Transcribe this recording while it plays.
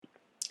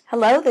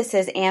Hello, this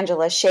is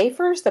Angela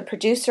Schaefers, the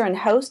producer and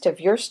host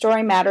of Your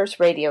Story Matters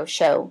radio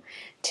show.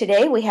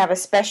 Today we have a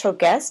special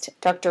guest,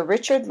 Dr.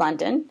 Richard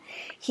London.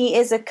 He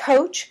is a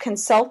coach,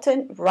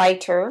 consultant,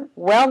 writer,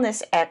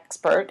 wellness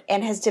expert,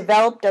 and has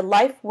developed a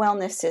life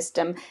wellness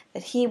system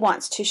that he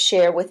wants to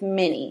share with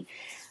many.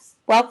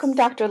 Welcome,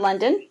 Dr.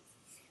 London.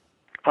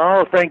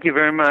 Oh, thank you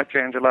very much,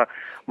 Angela.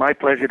 My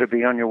pleasure to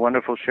be on your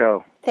wonderful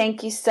show.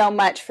 Thank you so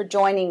much for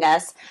joining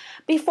us.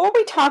 Before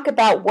we talk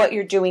about what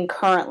you're doing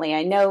currently,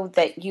 I know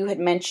that you had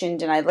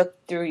mentioned, and I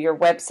looked through your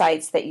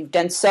websites, that you've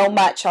done so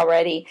much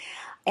already,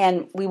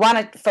 and we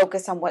want to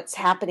focus on what's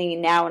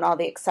happening now and all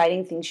the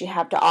exciting things you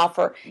have to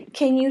offer.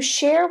 Can you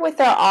share with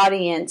our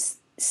audience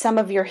some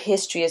of your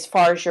history as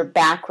far as your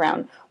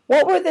background?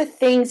 What were the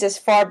things as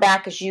far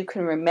back as you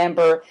can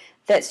remember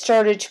that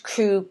started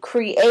to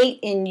create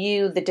in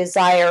you the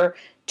desire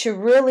to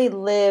really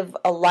live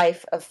a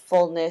life of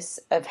fullness,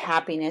 of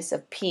happiness,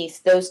 of peace,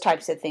 those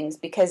types of things?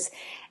 Because,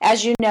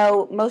 as you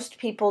know, most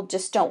people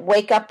just don't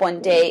wake up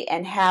one day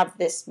and have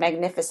this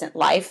magnificent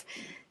life.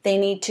 They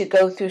need to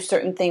go through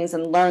certain things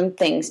and learn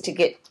things to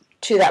get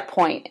to that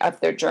point of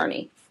their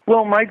journey.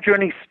 Well, my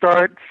journey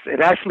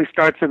actually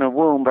starts in the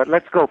womb, but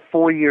let's go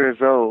 4 years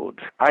old.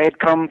 I had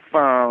come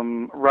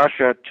from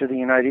Russia to the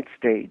United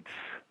States,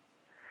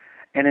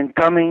 and in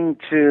coming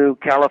to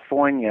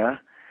California,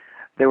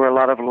 there were a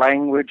lot of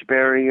language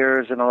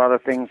barriers and a lot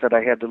of things that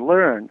I had to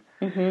learn.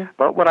 Mm-hmm.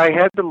 But what I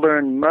had to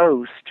learn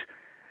most,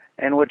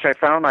 and which I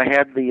found I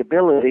had the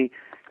ability,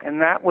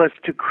 and that was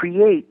to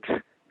create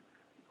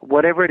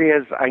whatever it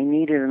is I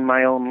needed in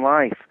my own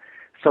life.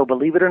 So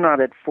believe it or not,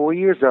 at 4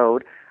 years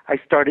old, I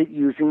started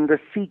using The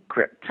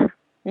Secret.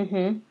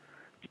 Mm-hmm.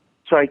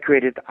 So I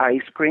created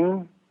ice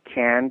cream,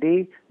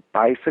 candy,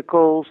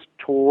 bicycles,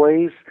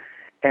 toys,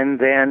 and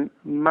then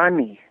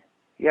money.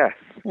 Yes.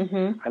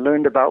 Mm-hmm. I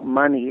learned about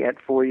money at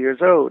 4 years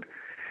old.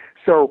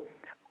 So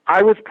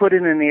I was put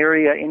in an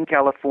area in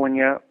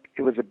California.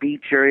 It was a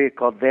beach area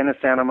called Venice,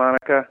 Santa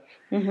Monica.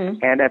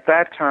 Mm-hmm. And at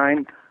that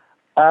time,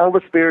 all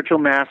the spiritual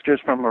masters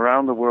from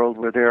around the world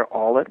were there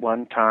all at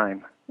one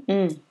time.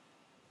 Mm.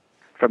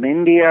 From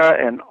India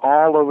and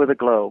all over the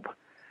globe.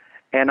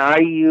 And I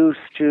used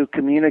to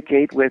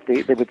communicate with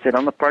they would sit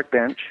on the park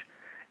bench,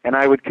 and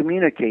I would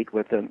communicate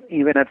with them.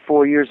 Even at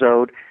 4 years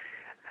old,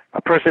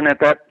 a person at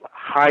that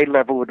high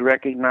level would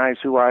recognize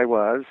who I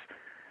was,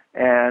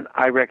 and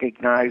I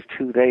recognized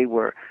who they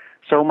were.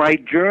 So my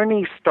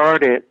journey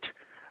started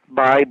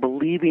by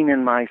believing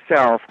in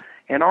myself,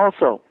 and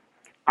also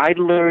I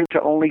learned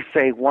to only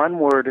say one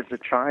word as a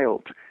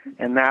child,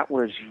 and that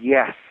was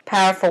yes.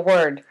 Powerful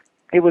word.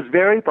 It was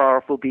very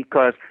powerful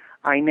because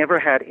I never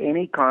had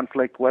any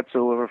conflict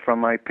whatsoever from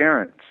my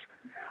parents.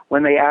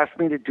 When they asked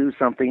me to do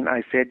something,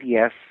 I said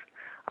yes.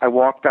 I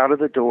walked out of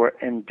the door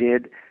and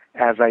did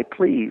as I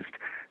pleased.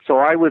 So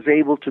I was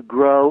able to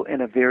grow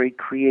in a very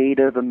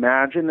creative,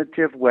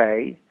 imaginative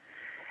way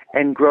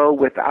and grow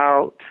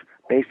without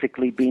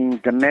basically being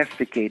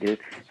domesticated,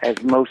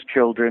 as most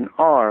children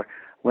are.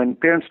 When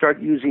parents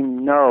start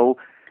using no,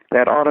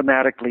 that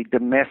automatically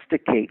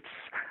domesticates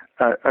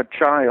a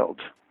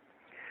child.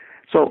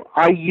 So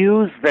I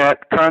use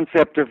that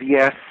concept of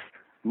yes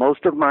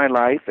most of my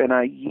life, and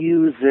I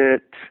use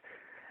it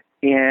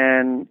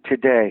in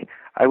today.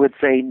 I would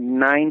say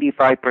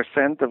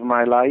 95% of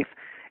my life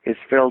is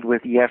filled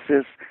with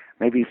yeses,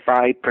 maybe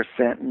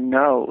 5%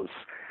 no's.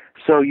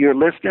 So your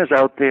listeners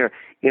out there,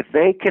 if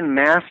they can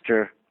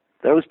master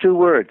those two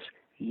words,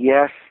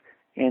 yes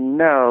and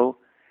no,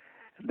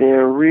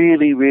 they're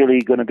really,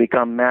 really going to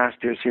become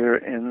masters here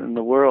in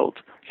the world.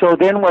 So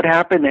then what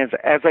happened is,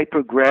 as I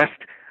progressed,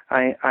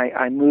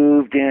 I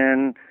moved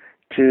in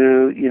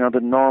to, the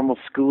normal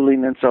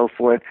schooling and so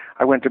forth.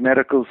 I went to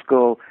medical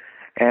school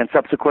and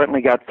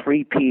subsequently got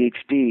 3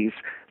 PhDs.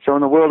 So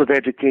in the world of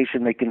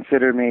education, they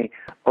consider me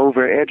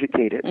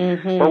overeducated.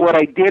 Mm-hmm. But what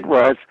I did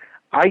was,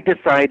 I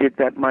decided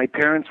that my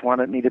parents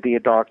wanted me to be a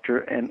doctor,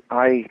 and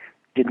I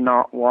did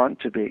not want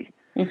to be.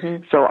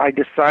 Mm-hmm. So I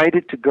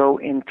decided to go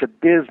into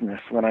business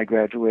when I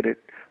graduated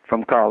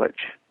from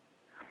college.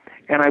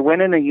 And I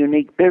went in a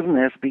unique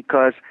business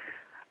because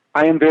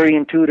I am very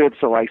intuitive,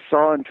 so I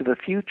saw into the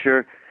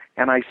future,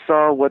 and I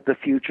saw what the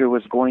future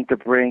was going to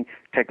bring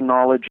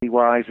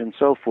technology-wise and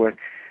so forth.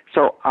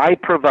 So I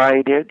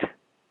provided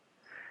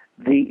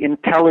the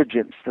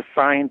intelligence, the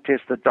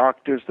scientists, the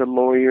doctors, the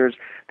lawyers,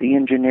 the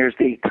engineers,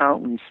 the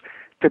accountants,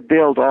 to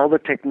build all the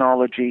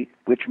technology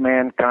which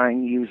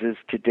mankind uses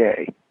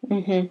today.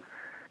 Mm-hmm.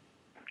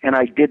 And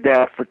I did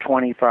that for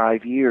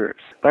 25 years.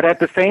 But at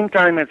the same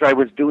time as I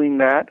was doing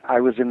that,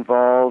 I was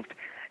involved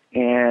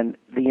in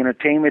the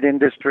entertainment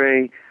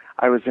industry.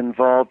 I was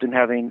involved in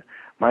having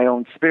my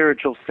own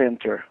spiritual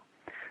center.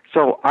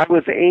 So I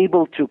was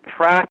able to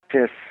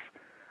practice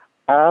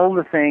all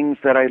the things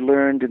that I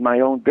learned in my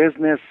own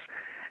business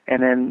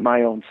and in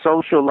my own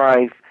social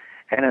life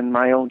and in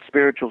my own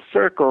spiritual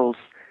circles.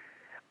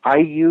 I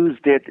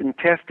used it and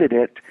tested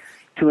it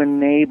to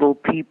enable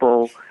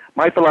people.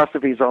 My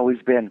philosophy has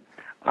always been,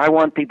 I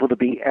want people to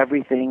be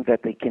everything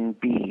that they can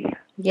be.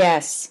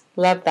 Yes,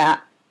 love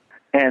that.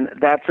 And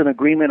that's an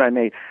agreement I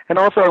made. And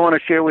also I want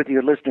to share with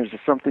your listeners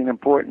something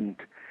important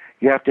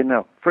you have to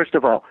know. First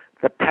of all,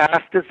 the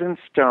past is in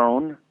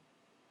stone.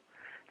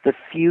 The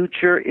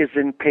future is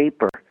in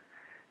paper.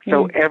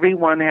 So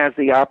everyone has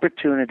the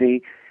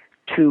opportunity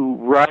to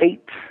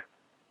write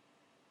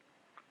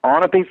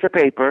on a piece of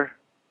paper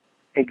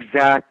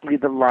exactly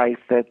the life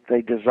that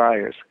they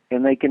desires.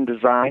 And they can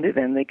design it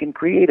and they can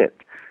create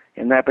it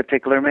in that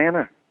particular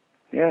manner.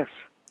 Yes.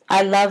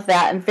 I love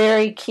that, and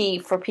very key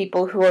for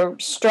people who are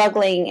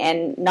struggling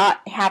and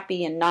not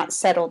happy and not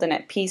settled and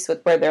at peace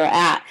with where they're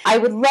at. I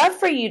would love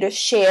for you to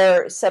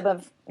share some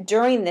of,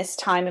 during this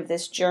time of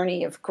this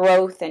journey of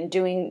growth and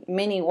doing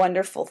many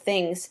wonderful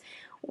things,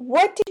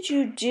 what did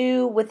you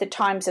do with the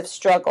times of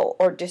struggle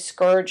or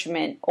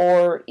discouragement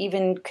or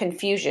even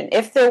confusion,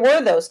 if there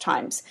were those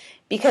times?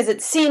 Because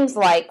it seems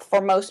like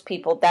for most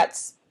people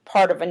that's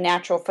part of a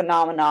natural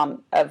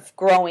phenomenon of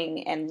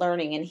growing and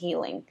learning and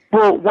healing.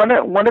 Well, one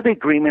of the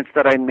agreements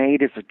that I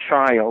made as a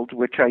child,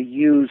 which I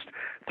used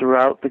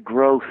throughout the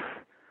growth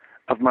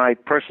of my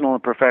personal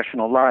and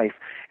professional life,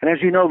 and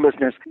as you know,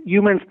 listeners,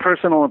 humans'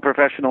 personal and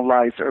professional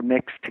lives are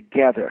mixed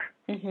together.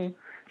 Mm-hmm.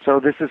 So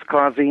this is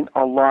causing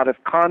a lot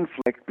of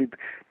conflict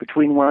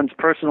between one's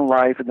personal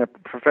life and their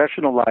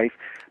professional life,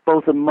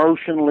 both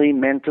emotionally,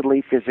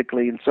 mentally,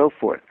 physically, and so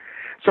forth.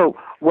 So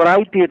what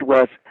I did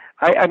was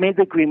I made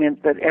the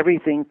agreement that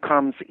everything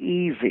comes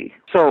easy.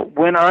 So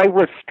when I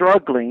was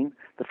struggling,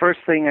 the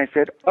first thing I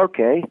said,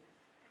 okay,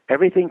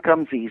 everything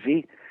comes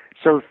easy,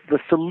 so the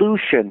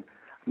solution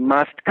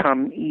must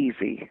come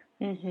easy.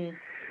 Mm-hmm.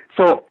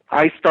 So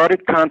I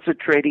started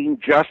concentrating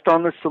just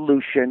on the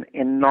solution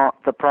and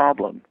not the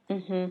problem.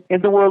 Mm-hmm.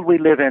 In the world we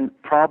live in,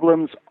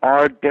 problems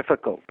are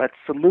difficult, but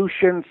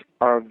solutions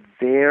are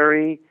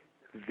very,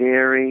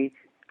 very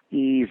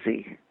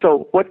easy.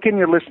 So what can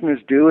your listeners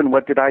do, and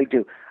what did I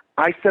do?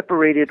 I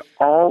separated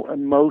all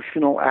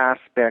emotional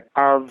aspects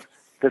of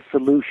the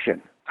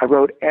solution. I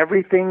wrote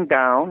everything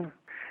down,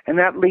 and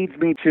that leads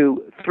me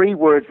to 3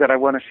 words that I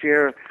want to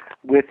share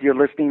with your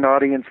listening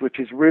audience, which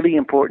is really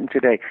important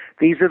today.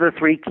 These are the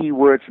 3 key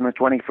words in the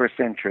 21st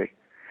century.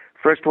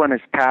 First one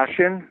is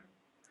passion,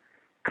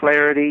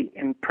 clarity,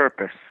 and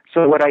purpose.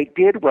 So what I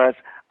did was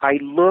I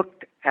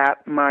looked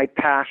at my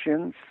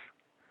passions.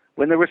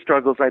 When there were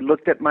struggles, I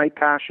looked at my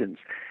passions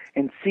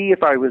and see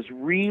if I was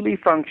really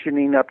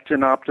functioning up to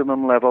an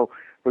optimum level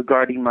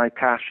regarding my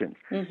passions,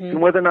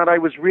 and whether or not I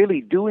was really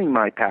doing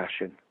my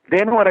passion.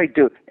 Then what I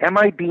do, am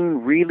I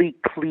being really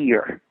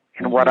clear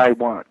in what I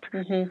want?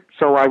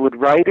 So I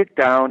would write it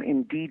down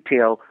in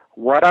detail,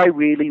 what I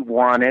really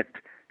wanted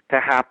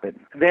to happen.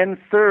 Then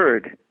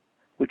third,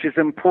 which is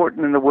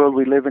important in the world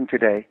we live in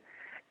today,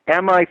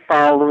 am I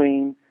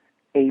following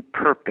a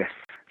purpose?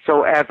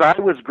 So as I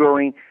was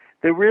growing,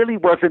 there really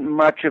wasn't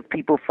much of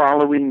people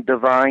following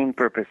divine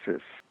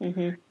purposes.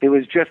 It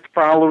was just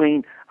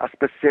following a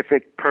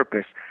specific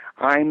purpose.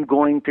 I'm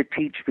going to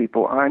teach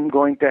people. I'm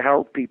going to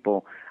help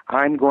people.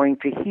 I'm going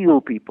to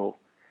heal people.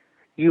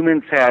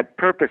 Humans had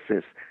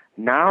purposes.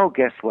 Now,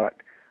 guess what?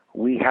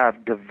 We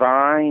have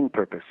divine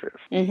purposes.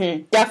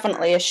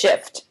 Definitely a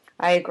shift.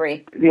 I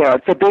agree. Yeah,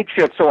 it's a big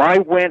shift. So I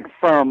went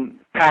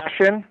from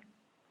passion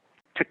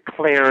to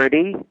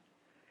clarity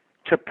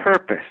to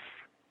purpose.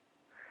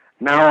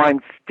 Now I'm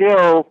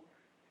still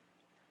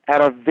at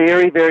a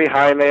very, very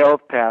high level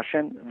of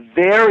passion,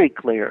 very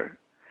clear,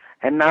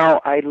 and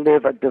now I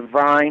live a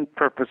divine,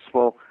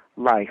 purposeful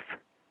life.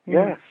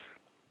 Yes.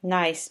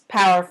 Nice,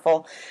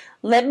 powerful.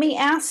 Let me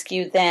ask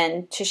you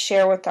then to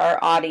share with our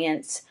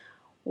audience,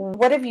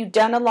 what have you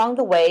done along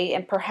the way,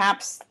 and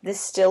perhaps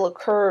this still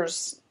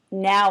occurs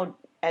now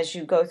as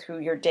you go through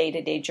your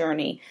day-to-day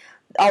journey,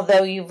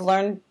 although you've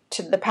learned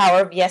to the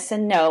power of yes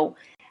and no.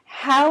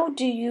 How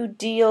do you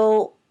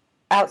deal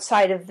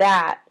outside of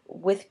that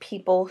with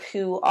people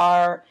who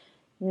are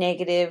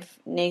negative,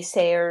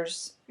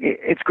 naysayers?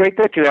 It's great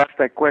that you asked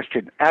that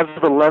question. As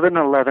of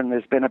 11/11,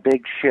 there's been a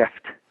big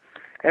shift.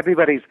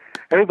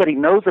 Everybody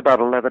knows about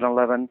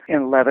 11/11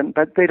 and 11,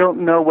 but they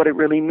don't know what it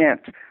really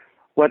meant.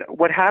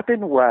 What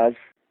happened was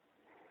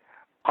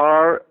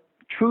our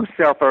true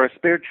self, our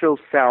spiritual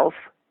self,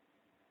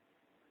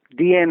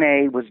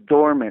 DNA was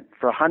dormant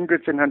for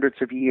hundreds and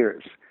hundreds of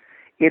years.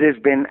 It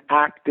has been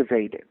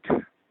activated.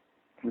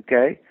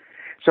 Okay?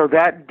 So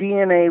that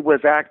DNA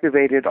was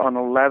activated on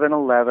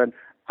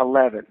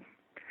 11/11/11.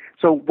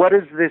 So what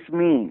does this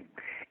mean?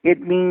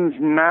 It means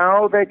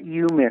now that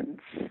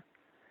humans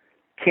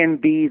can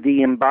be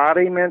the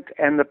embodiment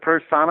and the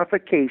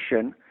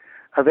personification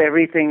of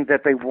everything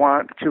that they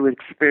want to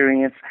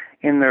experience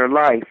in their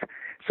life.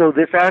 So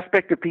this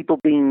aspect of people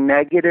being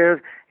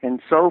negative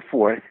and so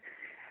forth,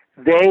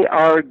 they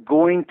are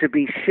going to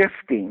be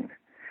shifting,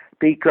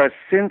 because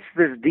since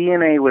this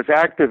DNA was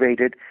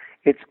activated,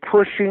 it's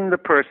pushing the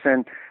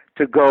person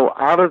to go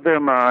out of their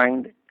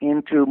mind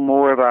into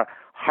more of a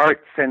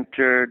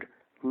heart-centered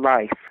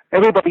life.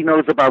 Everybody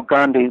knows about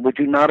Gandhi. Would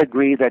you not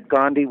agree that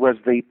Gandhi was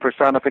the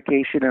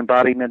personification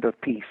embodiment of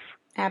peace?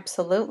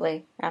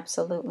 Absolutely,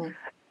 absolutely.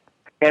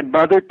 And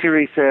Mother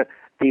Teresa,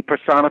 the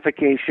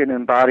personification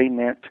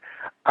embodiment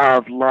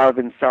of love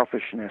and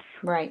selfishness.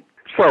 Right.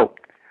 So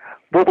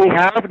what we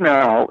have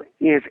now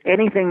is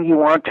anything you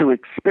want to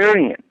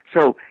experience.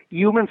 So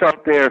humans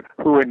out there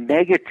who are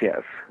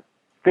negative,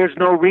 there's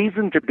no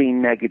reason to be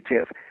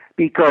negative,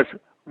 because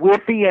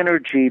with the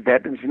energy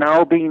that is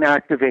now being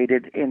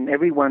activated in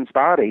everyone's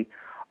body,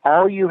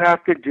 all you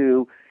have to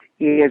do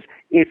is,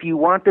 if you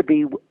want to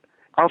be,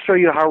 I'll show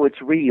you how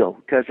it's real,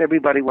 because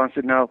everybody wants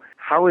to know,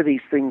 how are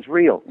these things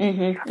real?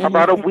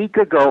 About a week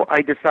ago,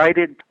 I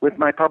decided with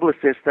my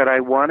publicist that I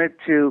wanted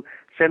to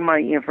send my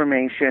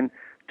information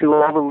to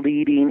all the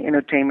leading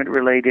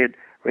entertainment-related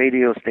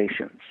radio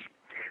stations.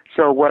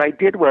 So what I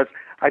did was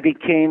I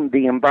became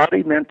the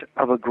embodiment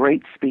of a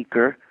great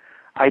speaker.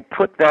 I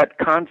put that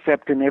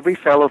concept in every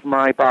cell of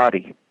my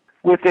body.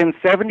 Within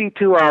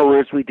 72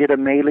 hours, we did a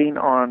mailing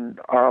on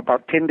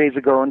about 10 days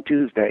ago on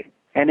Tuesday.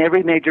 And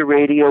every major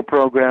radio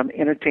program,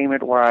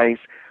 entertainment-wise,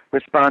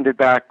 responded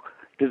back,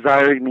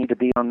 desiring me to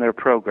be on their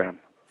program.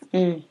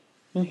 We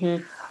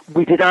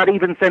did not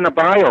even send a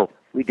bio.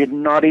 We did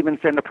not even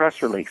send a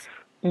press release.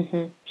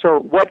 So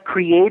what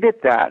created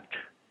that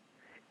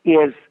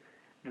is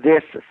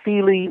this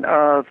feeling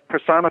of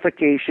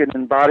personification,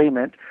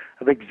 embodiment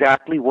of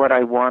exactly what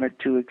I wanted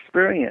to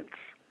experience.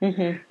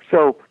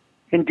 So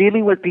in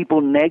dealing with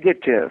people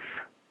negative,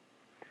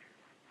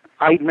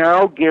 I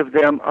now give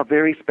them a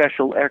very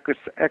special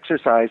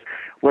exercise,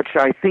 which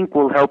I think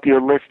will help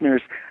your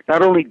listeners,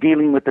 not only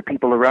dealing with the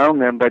people around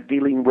them, but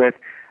dealing with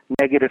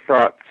negative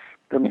thoughts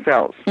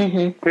themselves.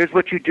 Here's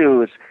what you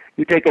do is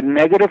you take a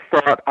negative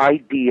thought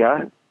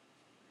idea,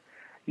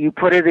 you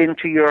put it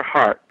into your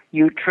heart.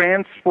 You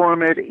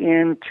transform it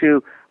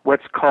into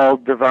what's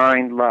called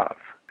divine love.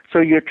 So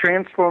you're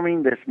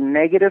transforming this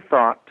negative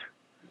thought,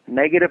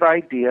 negative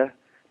idea,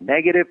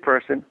 negative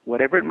person,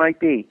 whatever it might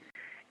be,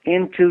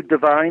 into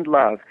divine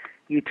love.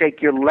 You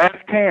take your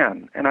left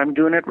hand, and I'm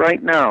doing it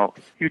right now.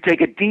 You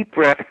take a deep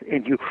breath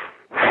and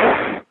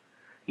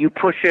you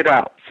push it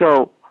out.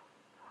 So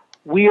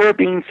we are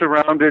being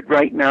surrounded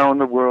right now in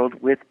the world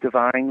with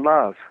divine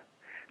love.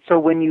 So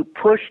when you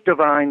push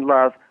divine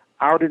love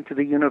out into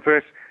the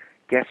universe,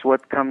 guess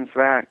what comes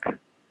back?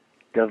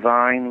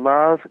 Divine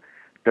love,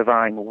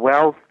 divine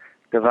wealth,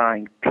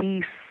 divine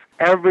peace,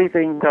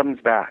 everything comes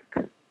back.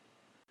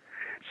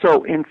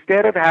 So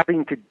instead of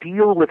having to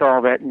deal with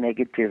all that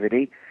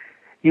negativity,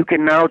 you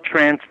can now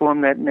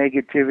transform that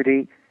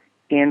negativity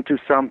into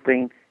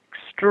something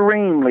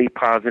extremely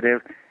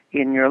positive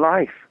in your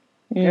life.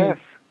 Yes.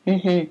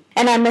 And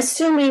I'm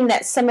assuming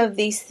that some of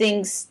these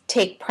things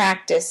take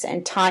practice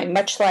and time,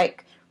 much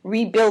like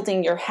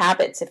rebuilding your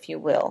habits, if you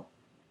will.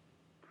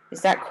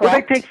 Is that correct? Well,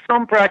 they take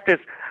some practice,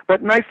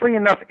 but nicely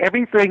enough,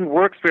 everything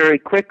works very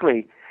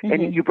quickly.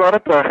 And you brought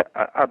up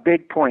a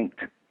big point,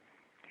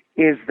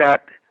 is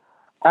that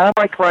all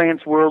my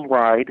clients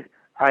worldwide,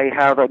 I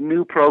have a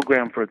new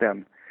program for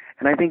them.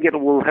 And I think it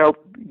will help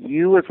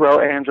you as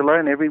well, Angela,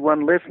 and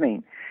everyone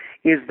listening,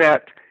 is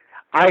that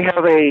I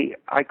have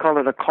I call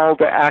it a call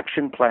to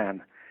action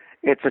plan.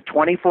 It's a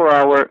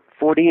 24-hour,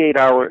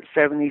 48-hour,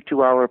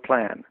 72-hour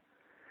plan.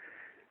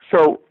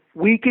 So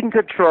we can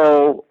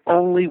control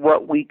only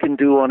what we can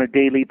do on a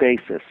daily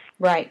basis.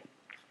 Right.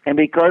 And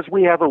because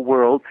we have a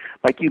world,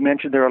 like you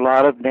mentioned, there are a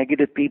lot of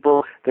negative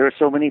people. There are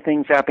so many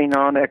things happening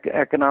on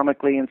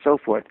economically and so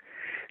forth.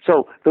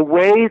 So the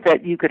way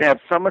that you could have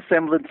some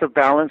semblance of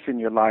balance in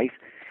your life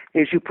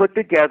is you put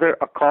together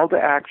a call to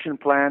action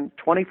plan,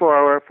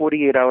 24-hour,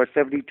 48-hour,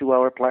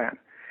 72-hour plan.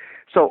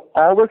 So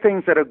all the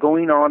things that are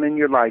going on in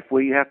your life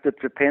where you have to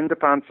depend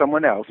upon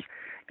someone else,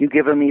 you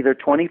give them either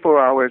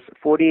 24 hours,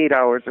 48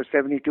 hours, or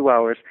 72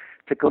 hours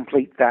to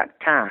complete that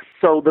task.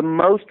 So the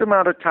most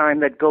amount of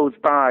time that goes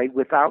by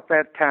without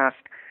that task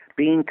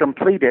being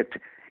completed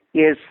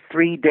is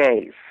 3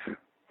 days.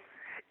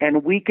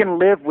 And we can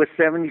live with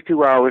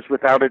 72 hours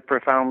without it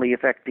profoundly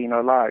affecting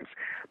our lives.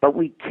 But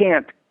we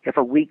can't if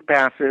a week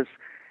passes,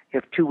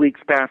 if 2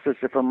 weeks passes,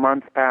 if a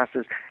month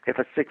passes, if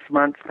a 6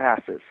 months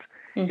passes.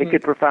 It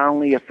could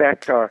profoundly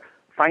affect our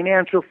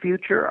financial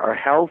future, our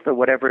health, or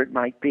whatever it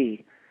might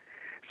be.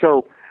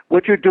 So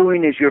what you're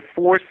doing is you're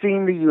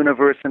forcing the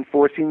universe and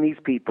forcing these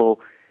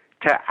people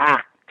to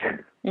act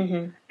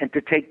and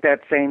to take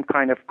that same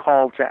kind of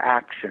call to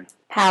action.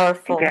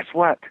 Powerful. And guess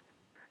what?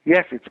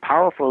 Yes, it's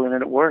powerful and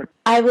it works.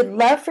 I would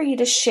love for you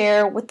to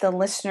share with the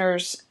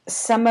listeners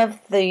some of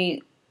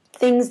the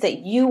things that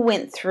you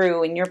went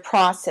through in your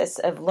process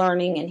of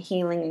learning and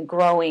healing and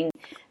growing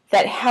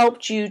that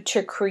helped you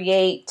to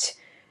create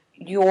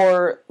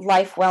your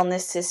life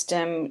wellness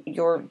system,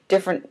 your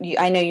different,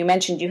 I know you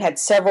mentioned you had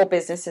several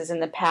businesses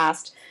in the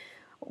past.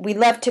 We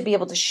love to be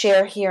able to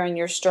share here in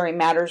Your Story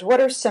Matters.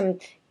 What are some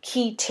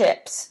key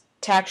tips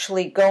to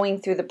actually going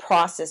through the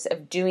process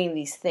of doing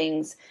these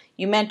things?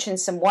 You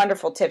mentioned some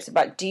wonderful tips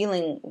about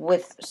dealing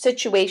with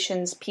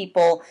situations,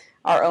 people,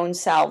 our own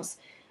selves.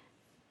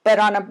 But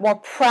on a more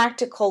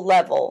practical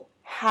level,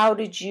 how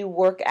did you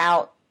work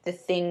out the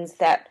things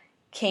that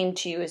came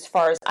to you as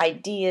far as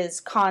ideas,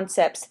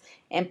 concepts,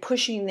 and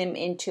pushing them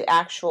into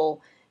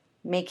actual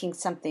making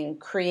something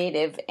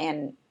creative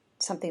and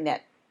something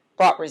that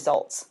brought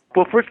results?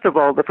 Well, first of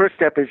all, the first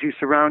step is you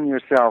surround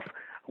yourself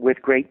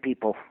with great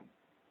people.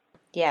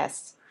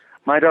 Yes.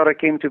 My daughter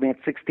came to me at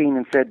 16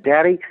 and said,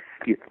 Daddy,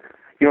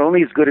 you're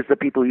only as good as the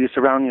people you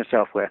surround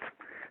yourself with.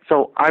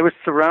 So I was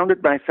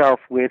surrounded myself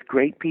with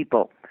great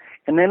people.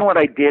 And then what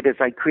I did is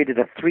I created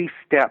a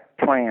 3-step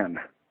plan.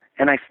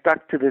 And I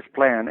stuck to this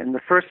plan. And the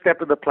first step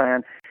of the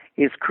plan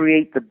is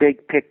create the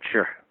big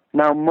picture.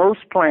 Now,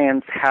 most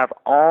plans have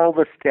all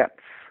the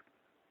steps.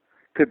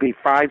 Could be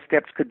 5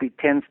 steps, could be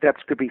 10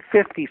 steps, could be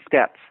 50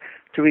 steps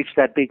to reach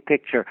that big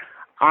picture.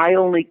 I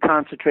only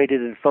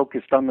concentrated and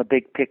focused on the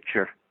big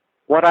picture,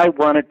 what I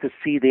wanted to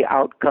see the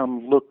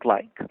outcome look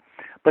like.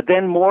 But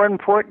then more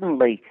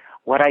importantly,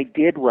 what I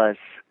did was,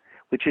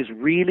 which is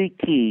really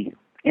key,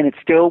 and it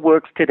still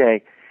works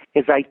today,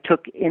 is I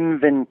took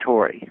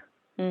inventory.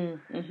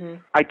 Mm-hmm.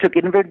 I took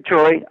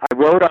inventory, I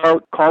wrote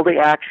out call to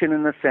action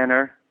in the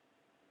center,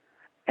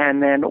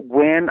 and then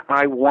when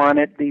I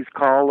wanted these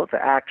call to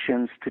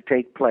actions to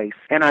take place.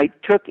 And I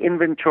took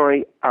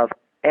inventory of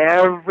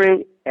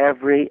every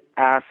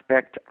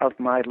aspect of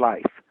my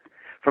life,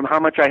 from how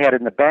much I had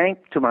in the bank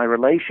to my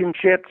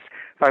relationships.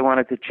 If I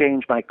wanted to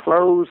change my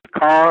clothes,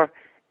 car,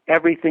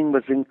 everything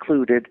was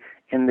included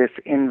in this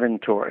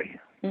inventory.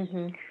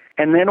 Mm-hmm.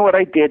 And then what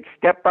I did,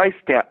 step by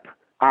step,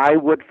 I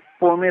would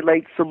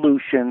formulate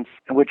solutions,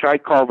 which I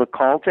call the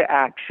call to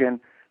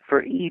action,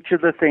 for each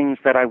of the things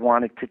that I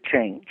wanted to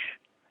change.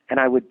 And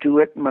I would do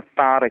it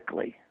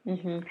methodically.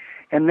 Mm-hmm.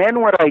 And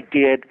then what I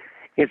did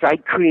is I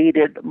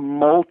created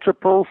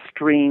multiple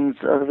streams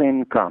of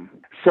income.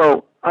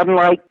 So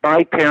unlike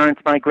my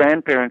parents, my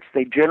grandparents,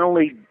 they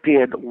generally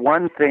did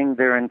one thing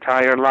their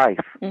entire life.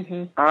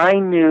 Mm-hmm. I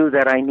knew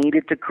that I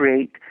needed to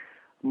create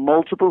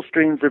multiple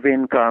streams of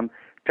income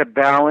to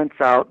balance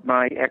out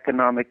my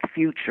economic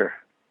future.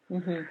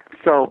 Mm-hmm.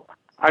 So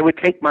I would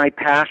take my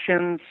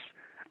passions,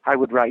 I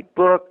would write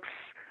books,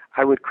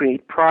 I would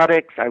create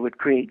products, I would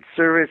create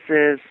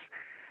services,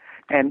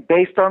 and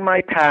based on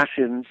my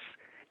passions,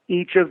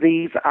 each of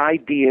these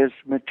ideas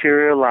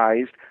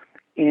materialized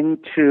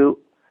into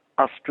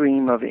a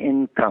stream of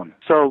income.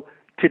 So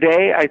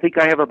today, I think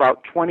I have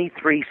about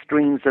 23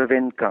 streams of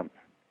income.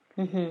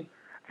 Mm-hmm.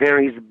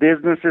 Various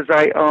businesses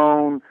I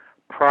own,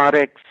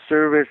 products,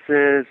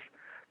 services,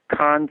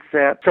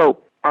 concepts.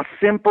 So a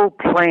simple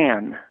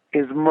plan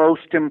is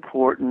most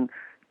important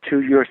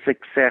to your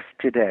success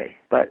today.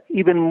 But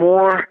even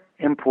more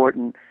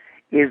important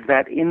is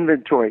that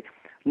inventory.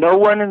 No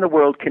one in the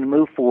world can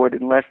move forward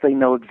unless they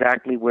know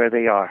exactly where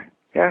they are.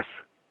 Yes?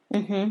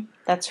 Mm-hmm.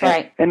 That's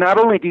right. And not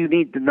only do you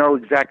need to know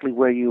exactly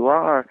where you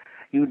are,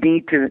 you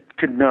need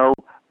to know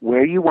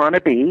where you want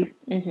to be,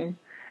 Mm-hmm.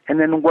 and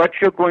then what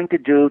you're going to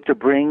do to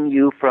bring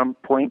you from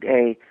point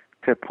A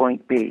to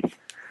point B.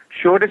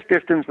 Shortest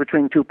distance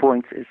between 2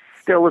 points is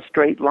still a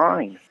straight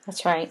line.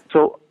 That's right.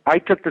 So I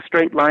took the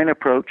straight line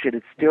approach, and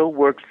it still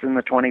works in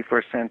the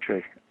 21st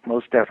century,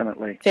 most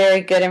definitely.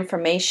 Very good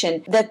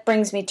information. That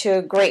brings me to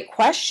a great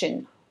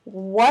question.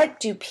 What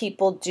do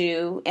people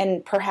do,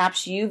 and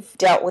perhaps you've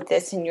dealt with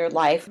this in your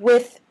life,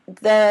 with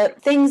the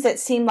things that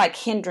seem like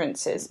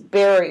hindrances,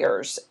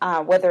 barriers,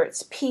 whether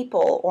it's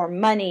people or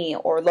money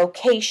or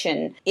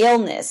location,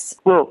 illness?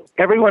 Well,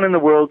 everyone in the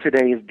world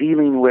today is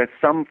dealing with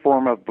some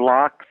form of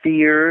block,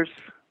 fears,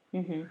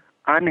 Mm-hmm.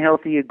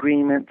 unhealthy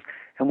agreements,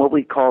 and what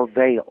we call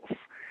veils.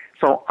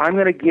 So I'm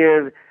going to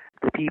give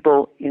the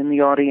people in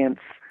the audience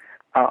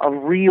a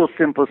real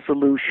simple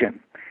solution.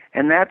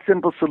 And that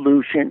simple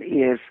solution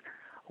is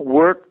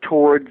work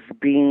towards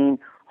being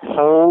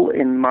whole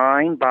in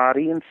mind,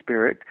 body, and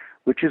spirit,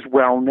 which is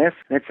wellness.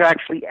 And it's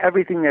actually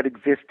everything that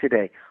exists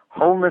today.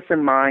 Wholeness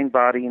in mind,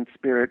 body, and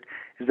spirit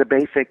is the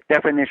basic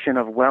definition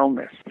of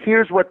wellness.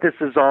 Here's what this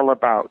is all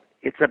about.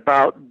 It's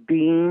about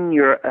being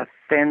your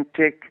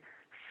authentic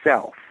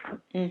self.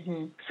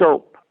 Mm-hmm.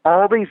 So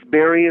all these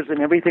barriers and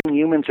everything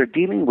humans are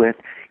dealing with,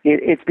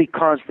 it's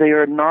because they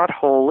are not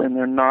whole and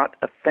they're not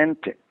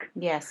authentic.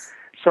 Yes.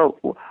 So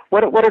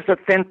what does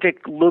authentic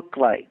look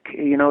like?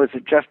 You know, is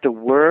it just a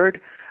word?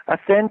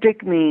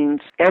 Authentic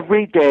means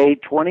every day,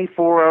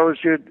 24 hours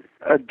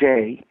a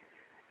day,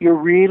 you're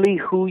really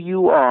who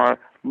you are,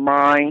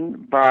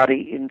 mind,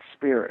 body, and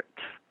spirit.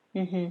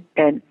 Mm-hmm.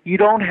 And you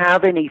don't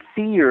have any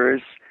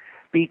fears,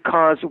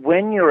 because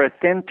when you're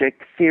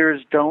authentic,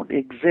 fears don't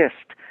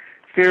exist.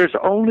 Fears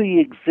only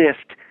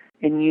exist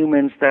in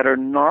humans that are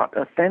not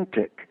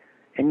authentic,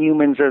 and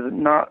humans are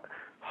not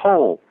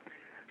whole.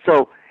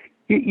 So,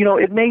 you know,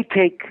 it may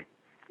take,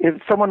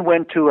 if someone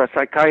went to a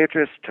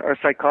psychiatrist or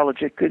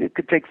psychologist, it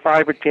could take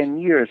 5 or 10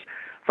 years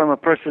from a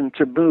person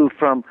to move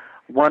from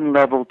one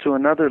level to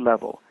another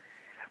level.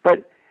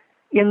 But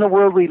in the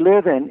world we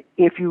live in,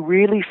 if you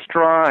really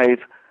strive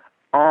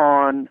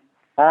on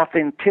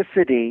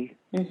authenticity,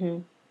 Mm-hmm.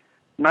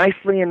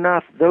 nicely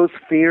enough, those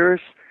fears,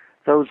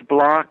 those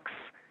blocks,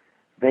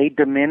 they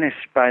diminish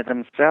by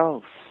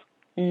themselves.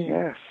 Mm.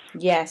 Yes.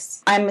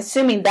 Yes. I'm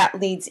assuming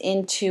that leads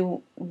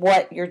into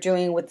what you're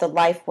doing with the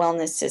Life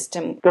Wellness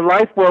System. The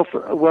Life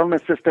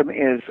Wellness System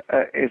is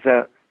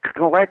a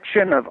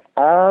collection of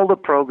all the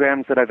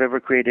programs that I've ever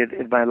created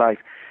in my life.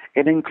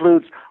 It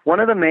includes, one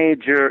of the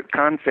major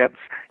concepts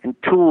and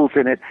tools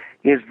in it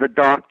is the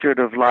doctorate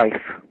of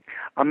life.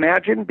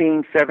 Imagine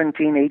being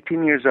 17,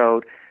 18 years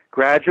old,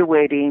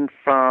 graduating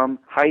from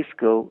high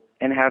school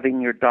and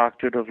having your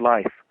doctorate of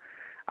life.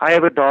 I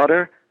have a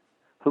daughter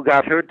who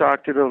got her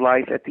doctorate of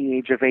life at the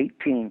age of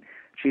 18.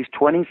 She's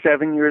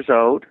 27 years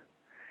old,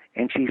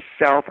 and she's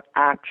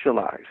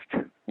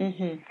self-actualized.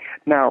 Mm-hmm.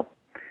 Now,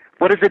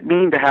 what does it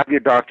mean to have your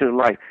doctorate of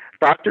life?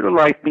 Doctorate of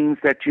life means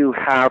that you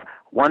have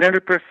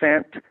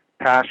 100%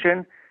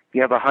 passion,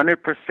 you have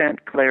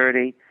 100%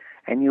 clarity,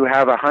 and you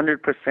have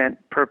 100%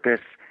 purpose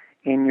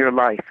in your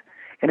life.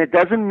 And it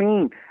doesn't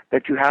mean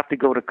that you have to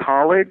go to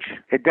college.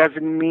 It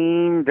doesn't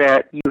mean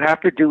that you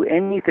have to do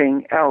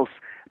anything else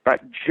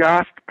but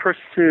just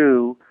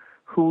pursue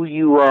who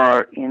you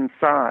are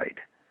inside.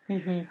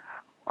 Mm-hmm.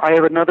 I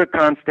have another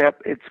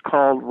concept. It's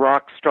called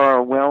rock star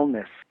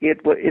wellness.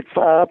 It's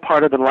all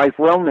part of the life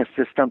wellness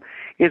system,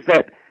 is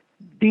that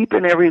deep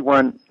in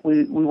everyone,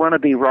 we want to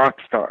be rock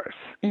stars.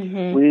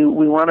 Mm-hmm.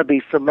 We want to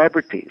be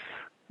celebrities.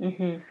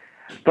 Mm-hmm.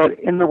 But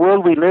in the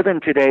world we live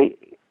in today,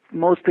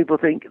 most people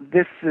think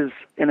this is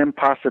an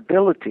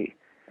impossibility.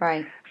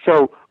 Right.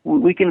 So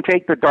we can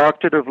take the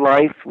doctorate of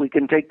life, we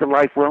can take the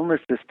life wellness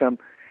system,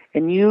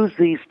 and use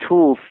these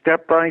tools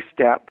step by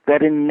step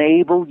that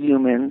enable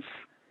humans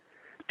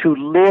to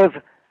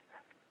live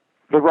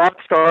the rock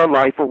star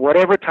life or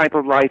whatever type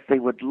of life they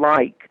would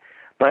like,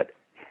 but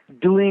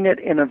doing it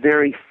in a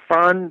very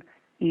fun,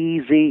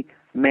 easy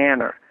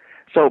manner.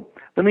 So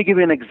let me give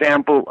you an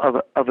example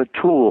of a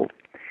tool.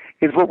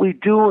 Is what we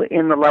do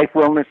in the life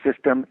wellness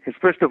system is,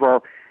 first of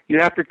all, you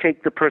have to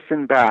take the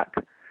person back.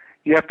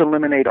 You have to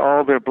eliminate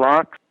all their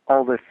blocks,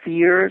 all their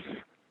fears,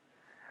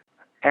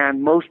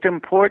 and most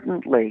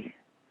importantly,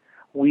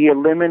 we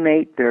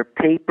eliminate their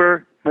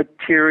paper,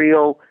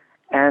 material,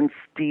 and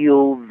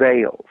steel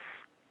veils.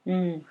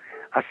 Mm.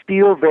 A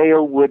steel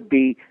veil would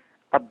be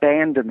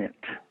abandonment.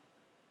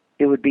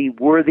 It would be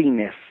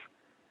worthiness.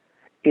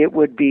 It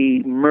would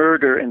be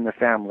murder in the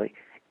family.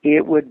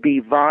 It would be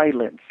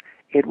violence.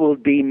 It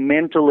would be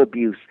mental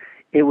abuse.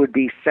 It would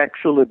be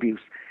sexual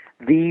abuse.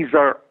 These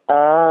are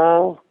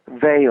all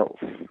veils,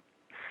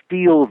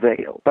 steel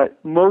veil.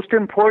 But most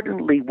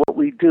importantly, what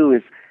we do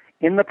is,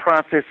 in the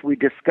process, we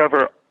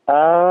discover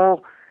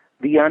all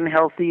the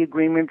unhealthy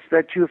agreements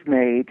that you've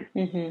made.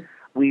 Mm-hmm.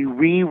 We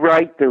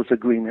rewrite those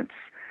agreements.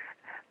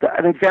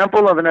 An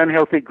example of an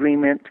unhealthy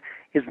agreement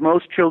is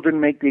most children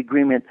make the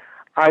agreement,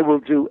 I will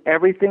do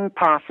everything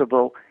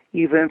possible,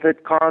 even if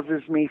it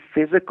causes me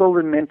physical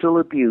and mental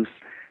abuse,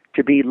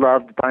 to be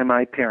loved by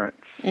my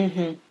parents.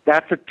 Mm-hmm.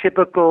 That's a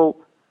typical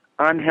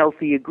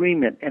unhealthy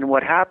agreement. And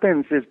what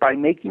happens is, by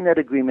making that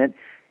agreement,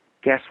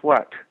 guess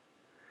what?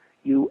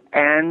 You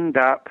end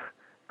up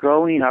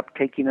growing up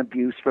taking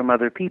abuse from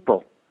other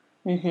people.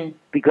 Mm-hmm.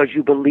 Because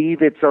you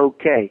believe it's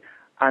okay.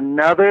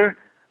 Another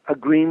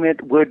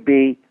agreement would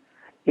be,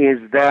 is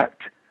that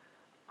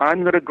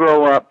I'm going to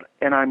grow up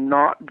and I'm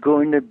not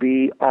going to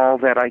be all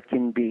that I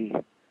can be.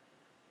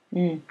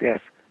 Mm. Yes.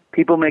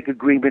 People make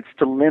agreements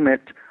to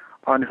limit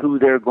on who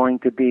they're going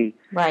to be.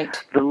 Right.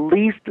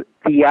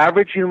 The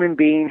average human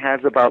being has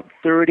about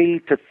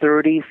 30 to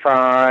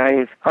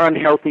 35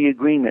 unhealthy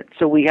agreements.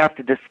 So we have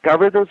to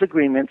discover those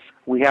agreements,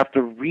 we have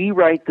to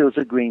rewrite those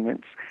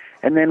agreements,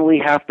 and then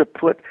we have to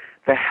put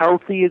the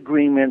healthy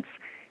agreements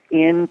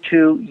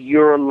into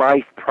your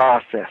life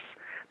process.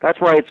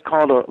 That's why it's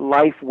called a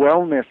life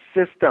wellness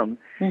system,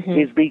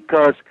 is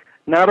because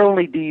not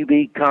only do you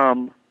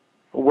become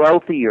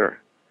wealthier,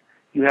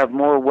 you have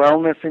more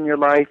wellness in your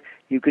life,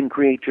 you can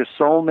create your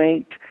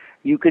soulmate,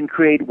 you can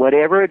create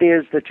whatever it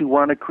is that you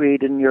want to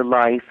create in your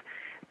life,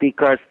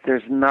 because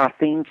there's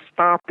nothing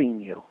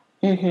stopping you.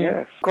 Mm-hmm.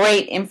 Yes.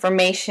 Great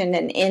information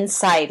and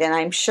insight, and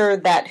I'm sure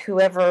that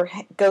whoever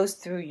goes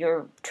through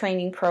your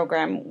training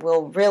program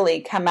will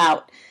really come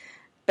out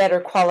better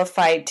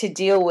qualified to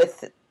deal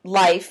with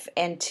life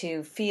and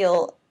to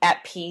feel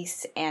at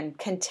peace and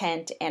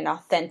content and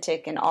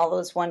authentic and all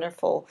those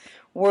wonderful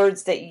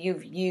words that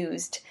you've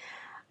used.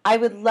 I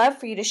would love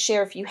for you to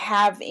share if you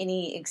have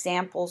any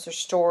examples or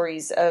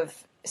stories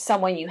of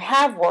someone you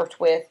have worked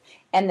with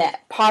and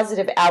that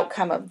positive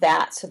outcome of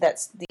that, so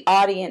that the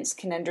audience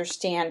can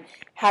understand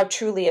how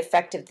truly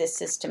effective this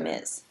system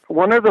is.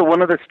 One of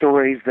the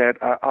stories that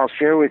I'll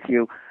share with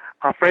you,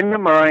 a friend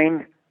of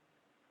mine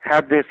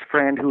had this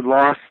friend who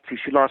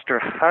she lost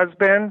her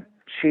husband,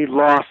 she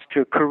lost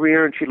her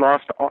career, and she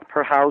lost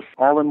her house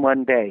all in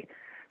one day.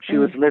 She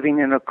was living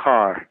in a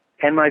car.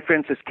 And my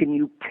friend says, can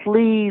you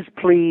please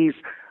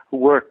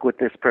work with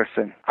this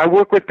person? I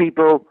work with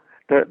people.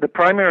 The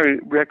primary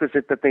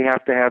requisite that they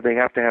have to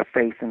have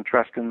faith and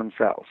trust in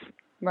themselves.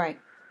 Right.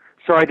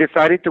 So I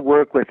decided to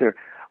work with her.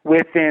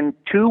 Within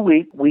 2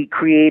 weeks,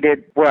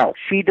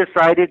 she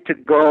decided to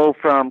go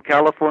from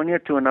California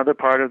to another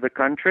part of the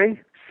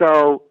country.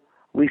 So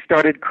we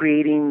started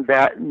creating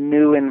that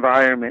new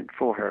environment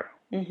for her.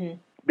 Mm-hmm.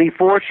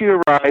 Before she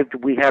arrived,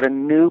 we had a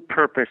new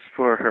purpose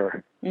for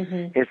her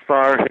as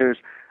far as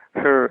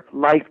her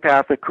life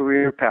path, a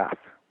career path.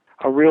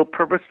 a real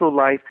purposeful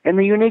life. And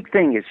the unique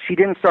thing is she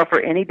didn't suffer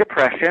any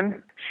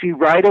depression. She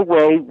right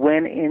away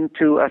went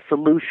into a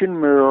solution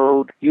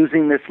mode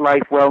using this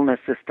life wellness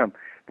system.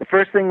 The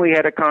first thing we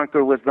had to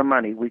conquer was the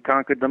money. We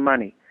conquered the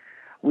money.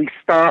 We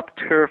stopped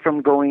her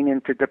from going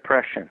into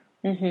depression.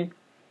 Mm-hmm.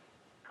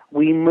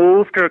 We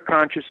moved her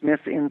consciousness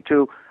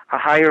into a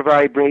higher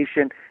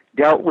vibration,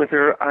 dealt with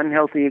her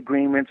unhealthy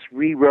agreements,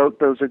 rewrote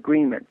those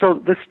agreements. So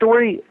the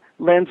story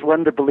lends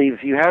one to believe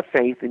if you have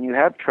faith and you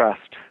have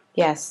trust,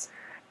 yes,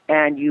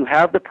 and you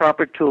have the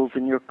proper tools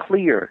and you're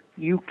clear,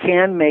 you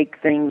can make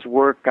things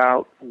work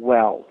out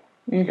well.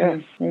 Mm-hmm.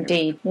 Yes.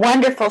 Indeed.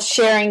 Wonderful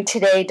sharing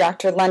today,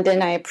 Dr.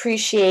 London. I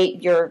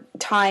appreciate your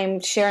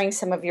time sharing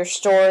some of your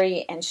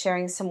story and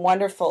sharing some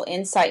wonderful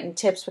insight and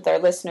tips with our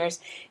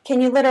listeners.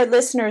 Can you let our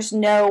listeners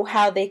know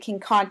how they can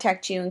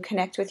contact you and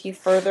connect with you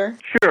further?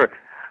 Sure.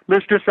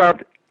 Listeners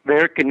out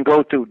there can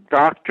go to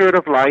Doctorate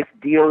of Life,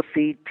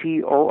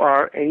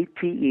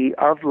 DOCTORATE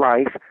of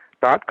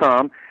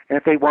life.com. And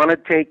if they want to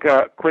take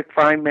a quick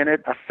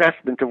 5-minute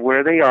assessment of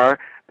where they are,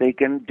 they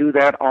can do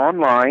that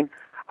online.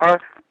 Or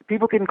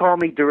people can call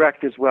me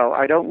direct as well.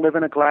 I don't live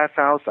in a glass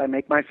house. I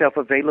make myself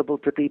available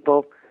to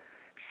people.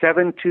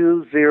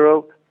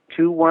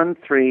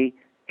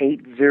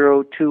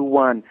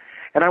 720-213-8021.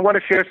 And I want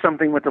to share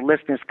something with the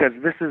listeners because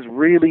this is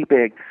really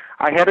big.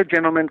 I had a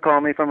gentleman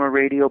call me from a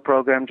radio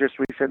program just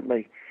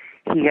recently.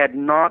 He had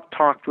not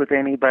talked with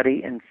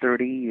anybody in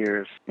 30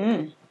 years.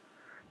 Mm.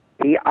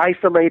 He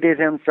isolated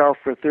himself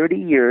for 30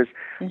 years,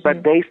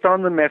 but based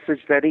on the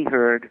message that he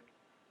heard,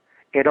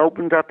 it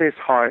opened up his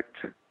heart,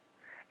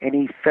 and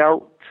he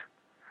felt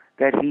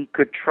that he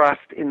could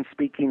trust in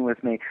speaking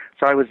with me.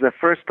 So I was the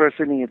first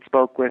person he had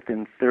spoke with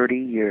in 30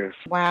 years.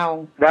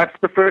 Wow. That's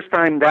the first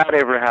time that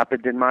ever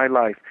happened in my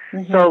life.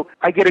 Mm-hmm. So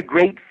I get a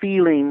great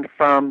feeling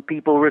from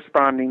people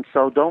responding.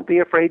 So don't be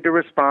afraid to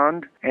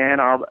respond, and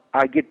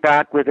I get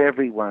back with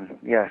everyone.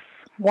 Yes.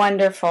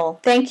 Wonderful.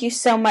 Thank you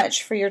so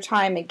much for your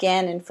time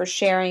again and for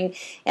sharing.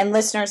 And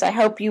listeners, I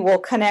hope you will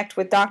connect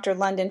with Dr.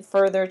 London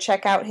further.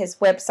 Check out his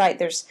website.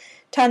 There's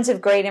tons of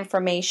great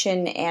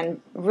information,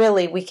 and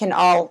really we can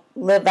all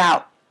live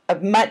out a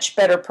much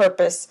better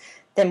purpose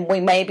than we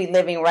may be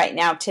living right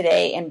now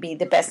today and be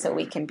the best that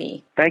we can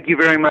be. Thank you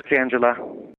very much, Angela.